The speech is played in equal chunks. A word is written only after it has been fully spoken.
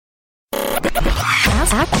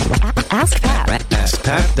AskPat.com.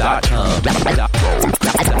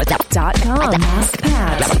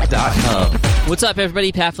 AskPat.com. What's up,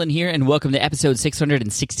 everybody? Pat Flynn here, and welcome to episode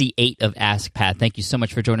 668 of Ask Pat. Thank you so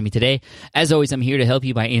much for joining me today. As always, I'm here to help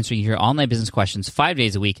you by answering your online business questions 5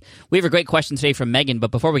 days a week. We have a great question today from Megan, but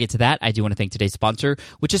before we get to that, I do want to thank today's sponsor,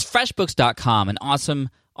 which is FreshBooks.com, an awesome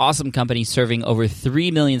company serving over 3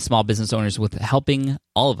 million small business owners with helping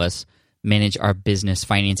all of us manage our business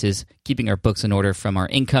finances, keeping our books in order from our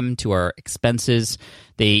income to our expenses.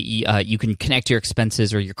 You can connect your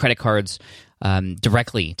expenses or your credit cards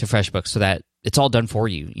directly to FreshBooks so that it's all done for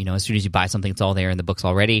you. You know, as soon as you buy something, it's all there in the books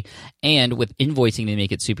already. And with invoicing, they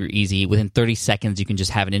make it super easy. Within 30 seconds, you can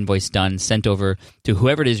just have an invoice done, sent over to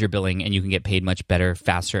whoever it is you're billing, and you can get paid much better,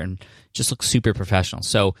 faster, and just look super professional.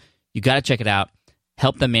 So you got to check it out.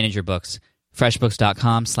 Help them manage your books.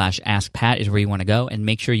 FreshBooks.com/AskPat is where you want to go, and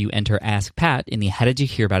make sure you enter Ask Pat in the How Did You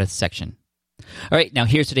Hear About Us section. All right, now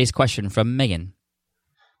here's today's question from Megan.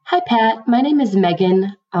 Hi, Pat. My name is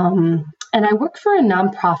Megan, and I work for a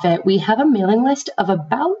nonprofit. We have a mailing list of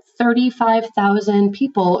about 35,000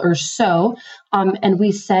 people or so, and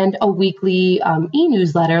we send a weekly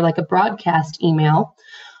e-newsletter, like a broadcast email,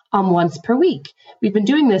 once per week. We've been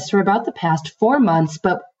doing this for about the past 4 months,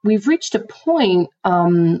 but we've reached a point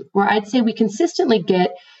where I'd say we consistently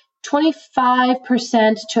get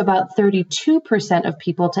 25% to about 32% of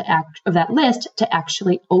people of that list to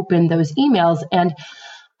actually open those emails. And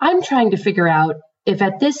I'm trying to figure out if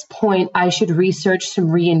at this point I should research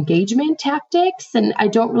some re-engagement tactics, and I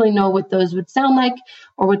don't really know what those would sound like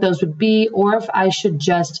or what those would be, or if I should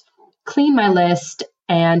just clean my list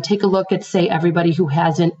and take a look at, say, everybody who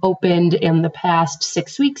hasn't opened in the past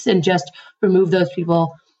 6 weeks and just remove those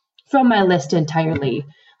people from my list entirely.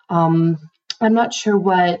 I'm not sure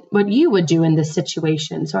what you would do in this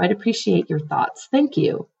situation, so I'd appreciate your thoughts. Thank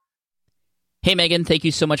you. Hey, Megan, thank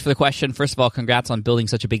you so much for the question. First of all, congrats on building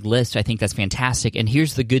such a big list. I think that's fantastic. And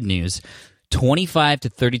here's the good news. 25 to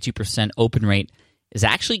 32% open rate is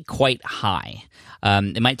actually quite high.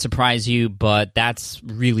 It might surprise you, but that's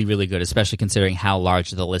really, really good, especially considering how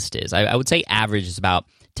large the list is. I would say average is about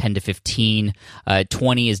 10 to 15.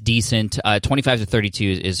 20 is decent. 25 to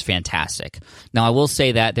 32 is fantastic. Now, I will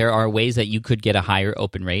say that there are ways that you could get a higher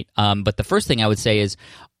open rate. But the first thing I would say is,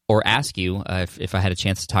 or ask you, if I had a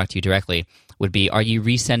chance to talk to you directly, would be, are you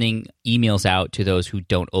resending emails out to those who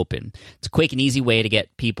don't open? It's a quick and easy way to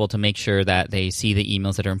get people to make sure that they see the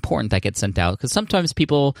emails that are important that get sent out. Because sometimes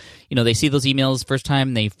people, they see those emails first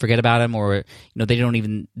time, they forget about them, or, they don't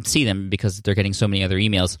even see them because they're getting so many other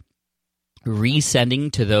emails.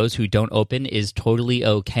 Resending to those who don't open is totally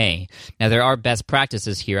okay. Now, there are best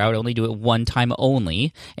practices here. I would only do it one time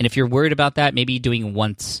only. And if you're worried about that, maybe doing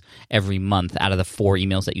once every month out of the 4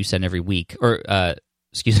 emails that you send every week. Or,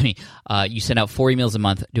 you send out 4 emails a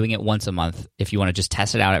month, doing it once a month if you want to just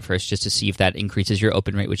test it out at first, just to see if that increases your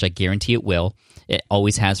open rate, which I guarantee it will. It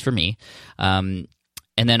always has for me. And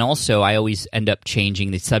then also, I always end up changing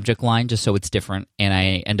the subject line just so it's different. And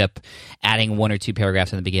I end up adding 1 or 2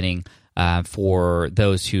 paragraphs in the beginning for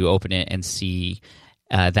those who open it and see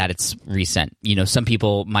that it's resent. Some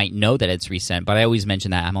people might know that it's resent, but I always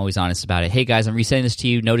mention that. I'm always honest about it. Hey, guys, I'm resending this to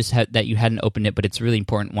you. Notice that you hadn't opened it, but it's really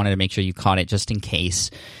important. Wanted to make sure you caught it just in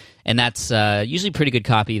case. And that's usually pretty good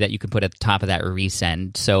copy that you can put at the top of that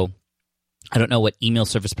resend. So I don't know what email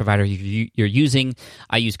service provider you're using.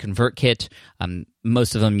 I use ConvertKit.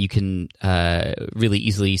 Most of them you can really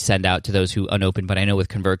easily send out to those who unopened, but I know with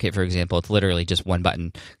ConvertKit, for example, it's literally just one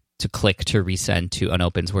button to click to resend to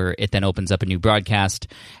unopens, where it then opens up a new broadcast,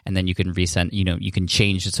 and then you can resend, you can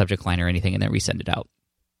change the subject line or anything and then resend it out.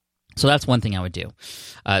 So that's one thing I would do.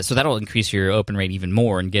 So that'll increase your open rate even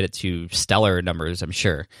more and get it to stellar numbers, I'm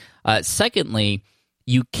sure. Secondly,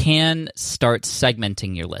 you can start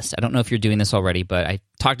segmenting your list. I don't know if you're doing this already, but I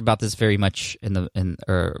talked about this very much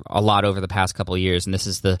or a lot over the past couple of years, and this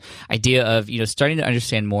is the idea of starting to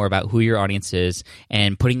understand more about who your audience is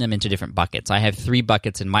and putting them into different buckets. I have 3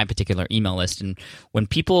 buckets in my particular email list, and when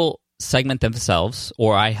people segment themselves,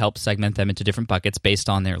 or I help segment them into different buckets based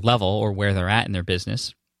on their level or where they're at in their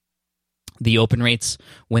business, the open rates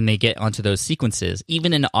when they get onto those sequences,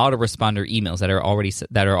 even in autoresponder emails that are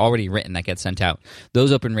already written that get sent out,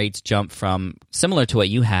 those open rates jump from, similar to what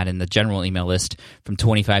you had in the general email list, from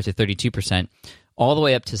 25 to 32%, all the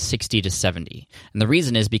way up to 60 to 70. And the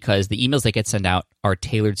reason is because the emails that get sent out are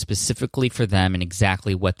tailored specifically for them and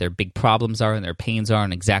exactly what their big problems are and their pains are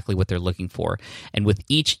and exactly what they're looking for. And with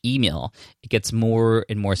each email, it gets more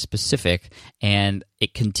and more specific, and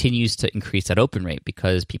it continues to increase that open rate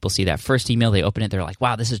because people see that first email, they open it, they're like,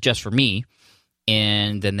 wow, this is just for me.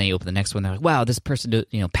 And then they open the next one. They're like, wow, this person,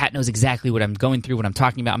 Pat knows exactly what I'm going through, what I'm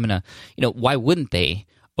talking about. I'm going to, why wouldn't they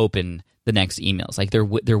open the next emails? Like they're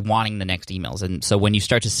wanting the next emails. And so when you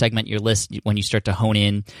start to segment your list, when you start to hone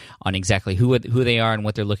in on exactly who they are and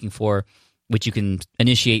what they're looking for, which you can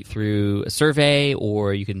initiate through a survey,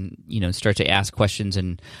 or you can, start to ask questions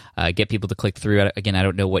and get people to click through. Again, I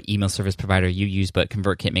don't know what email service provider you use, but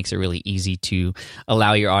ConvertKit makes it really easy to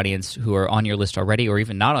allow your audience who are on your list already, or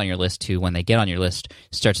even not on your list, to, when they get on your list,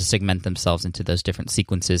 start to segment themselves into those different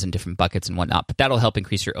sequences and different buckets and whatnot. But that'll help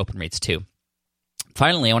increase your open rates too.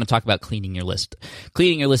 Finally, I want to talk about cleaning your list.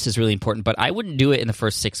 Cleaning your list is really important, but I wouldn't do it in the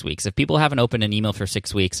first 6 weeks. If people haven't opened an email for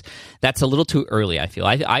 6 weeks, that's a little too early, I feel.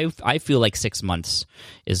 I feel like 6 months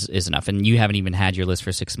is enough, and you haven't even had your list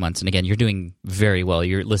for 6 months. And again, you're doing very well.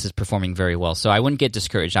 Your list is performing very well. So I wouldn't get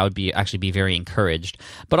discouraged. I would actually be very encouraged.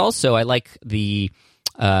 But also, I like the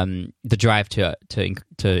drive to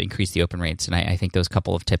increase the open rates, and I think those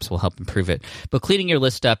couple of tips will help improve it. But cleaning your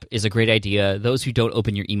list up is a great idea. Those who don't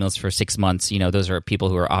open your emails for 6 months, those are people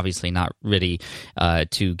who are obviously not ready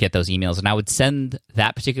to get those emails. And I would send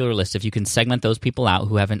that particular list, if you can segment those people out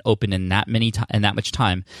who haven't opened in that much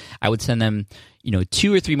time, I would send them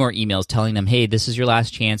 2 or 3 more emails telling them, hey, this is your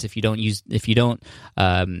last chance. If you don't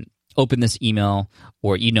open this email,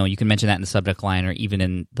 or you can mention that in the subject line, or even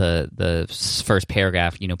in the first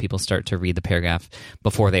paragraph. People start to read the paragraph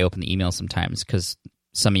before they open the email sometimes, because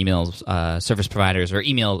some emails service providers or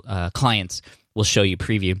email clients will show you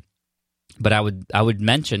preview. But I would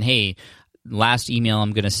mention, hey, last email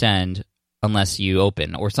I'm going to send unless you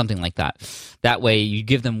open, or something like that. That way you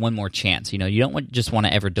give them one more chance. You don't just want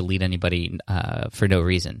to ever delete anybody for no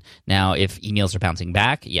reason. Now, if emails are bouncing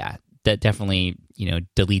back, yeah, that definitely,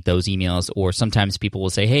 delete those emails. Or sometimes people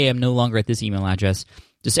will say, hey, I'm no longer at this email address.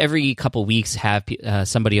 Just every couple weeks, have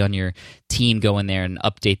somebody on your team go in there and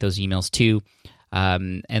update those emails too.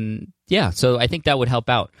 And yeah, so I think that would help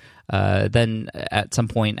out. Then at some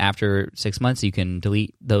point after 6 months, you can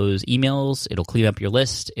delete those emails. It'll clean up your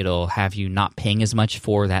list. It'll have you not paying as much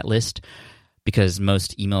for that list, because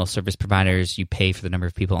most email service providers, you pay for the number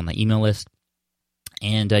of people on the email list.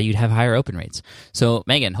 And you'd have higher open rates. So,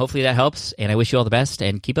 Megan, hopefully that helps, and I wish you all the best,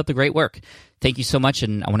 and keep up the great work. Thank you so much,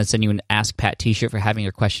 and I want to send you an Ask Pat t-shirt for having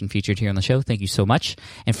your question featured here on the show. Thank you so much.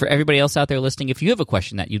 And for everybody else out there listening, if you have a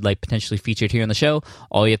question that you'd like potentially featured here on the show,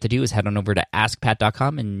 all you have to do is head on over to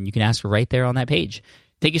askpat.com, and you can ask right there on that page.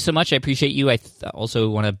 Thank you so much. I appreciate you. I also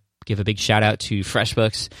want to give a big shout out to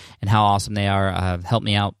FreshBooks and how awesome they are. Help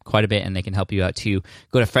me out quite a bit, and they can help you out too.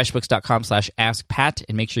 Go to freshbooks.com/askpat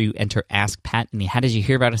and make sure you enter Ask Pat in the How Did You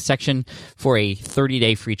Hear About Us section for a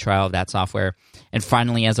 30-day free trial of that software. And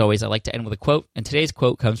finally, as always, I like to end with a quote, and today's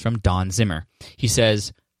quote comes from Don Zimmer. He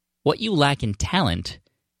says, "What you lack in talent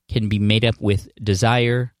can be made up with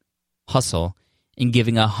desire, hustle, and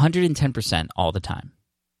giving 110% all the time."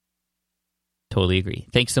 Totally agree.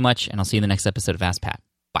 Thanks so much, and I'll see you in the next episode of Ask Pat.